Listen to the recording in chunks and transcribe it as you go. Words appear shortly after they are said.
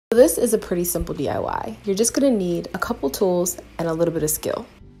So this is a pretty simple DIY. You're just gonna need a couple tools and a little bit of skill.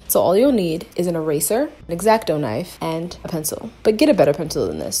 So all you'll need is an eraser, an X-Acto knife, and a pencil. But get a better pencil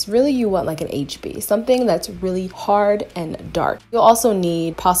than this. Really, you want like an HB, something that's really hard and dark. You'll also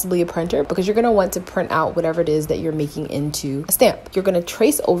need possibly a printer because you're gonna want to print out whatever it is that you're making into a stamp. You're gonna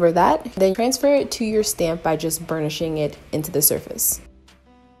trace over that, then transfer it to your stamp by just burnishing it into the surface.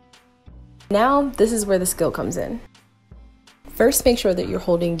 Now, this is where the skill comes in. First, make sure that you're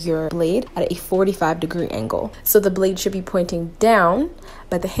holding your blade at a 45-degree angle. So the blade should be pointing down,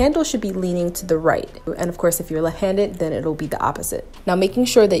 but the handle should be leaning to the right. And of course, if you're left-handed, then it'll be the opposite. Now, making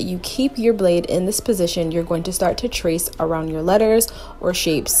sure that you keep your blade in this position, you're going to start to trace around your letters or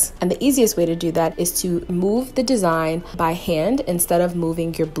shapes. And the easiest way to do that is to move the design by hand instead of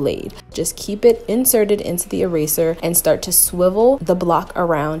moving your blade. Just keep it inserted into the eraser and start to swivel the block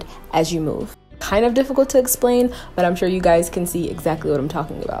around as you move. Kind of difficult to explain, but I'm sure you guys can see exactly what I'm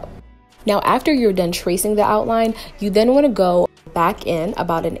talking about. Now, after you're done tracing the outline, you then want to go back in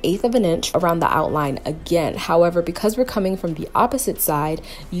about 1/8 of an inch around the outline again. However, because we're coming from the opposite side,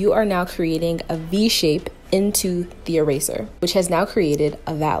 you are now creating a V shape into the eraser, which has now created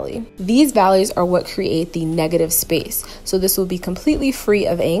a valley. These valleys are what create the negative space. So this will be completely free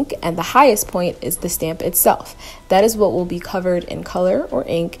of ink, and the highest point is the stamp itself. That is what will be covered in color or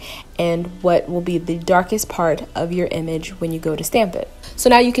ink and what will be the darkest part of your image when you go to stamp it. So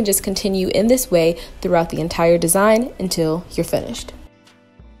now you can just continue in this way throughout the entire design until you're finished.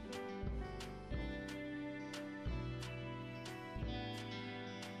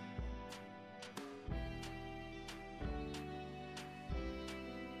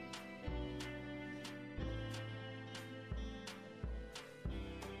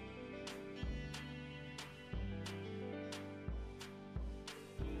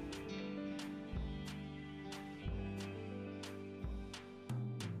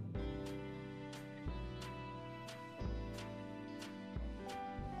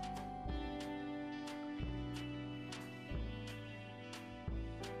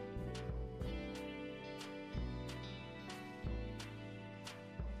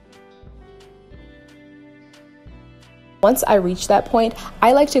 Once I reach that point,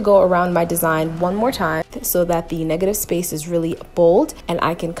 I like to go around my design one more time so that the negative space is really bold and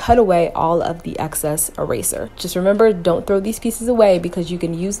I can cut away all of the excess eraser. Just remember, don't throw these pieces away because you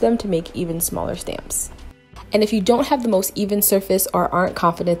can use them to make even smaller stamps. And if you don't have the most even surface or aren't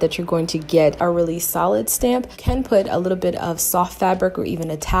confident that you're going to get a really solid stamp, you can put a little bit of soft fabric or even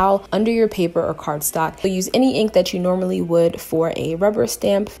a towel under your paper or cardstock. So use any ink that you normally would for a rubber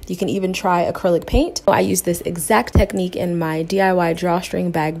stamp. You can even try acrylic paint. I use this exact technique in my DIY drawstring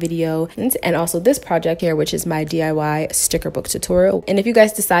bag video and also this project here, which is my DIY sticker book tutorial. And if you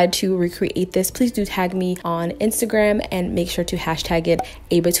guys decide to recreate this, please do tag me on Instagram and make sure to hashtag it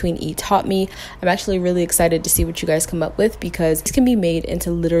A_E_taught_me. I'm actually really excited to see what you guys come up with because this can be made into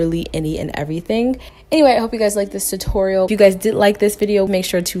literally any and everything. Anyway, I hope you guys like this tutorial. If you guys did like this video, make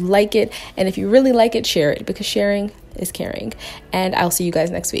sure to like it, and if you really like it, share it because sharing is caring. And I'll see you guys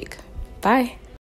next week. Bye.